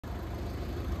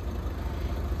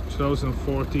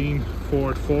2014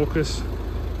 Ford Focus.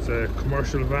 It's a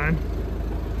commercial van,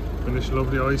 finished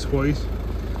lovely ice white.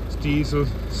 It's diesel,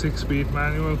 6-speed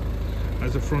manual,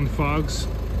 has the front fogs.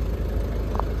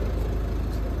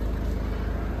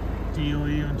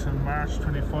 DOE until March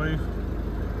 25,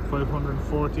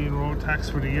 514 road tax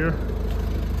for the year.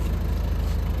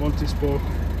 Multi-spoke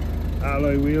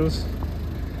alloy wheels.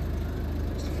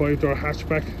 It's a 5-door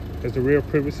hatchback, has the rear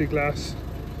privacy glass.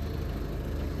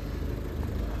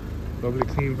 Lovely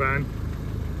clean van.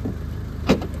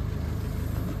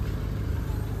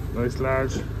 Nice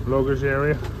large luggage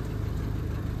area.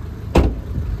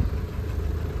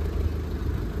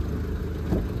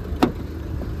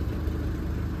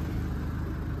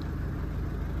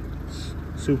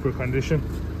 Super condition.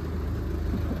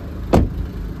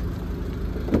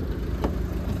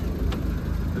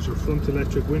 There's your front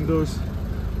electric windows,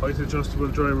 height adjustable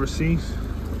driver's seat.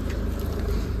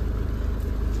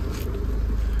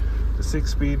 The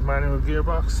 6-speed manual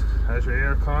gearbox has your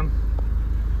aircon,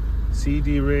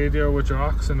 CD radio with your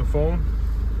aux and the phone.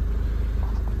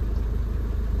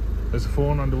 There's a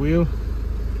phone on the wheel.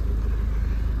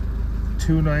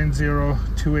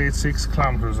 290,286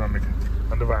 kilometers on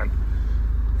the van.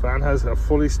 Van has a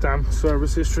fully stamped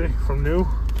service history from new.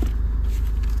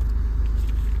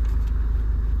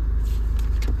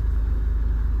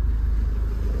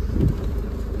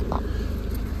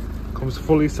 Comes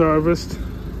fully serviced.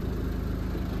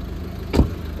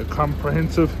 A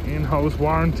comprehensive in-house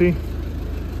warranty.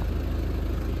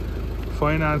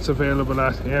 Finance available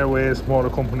at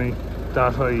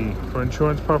airwaysmotorcompany.ie. For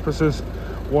insurance purposes,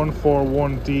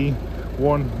 141D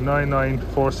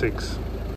 19946.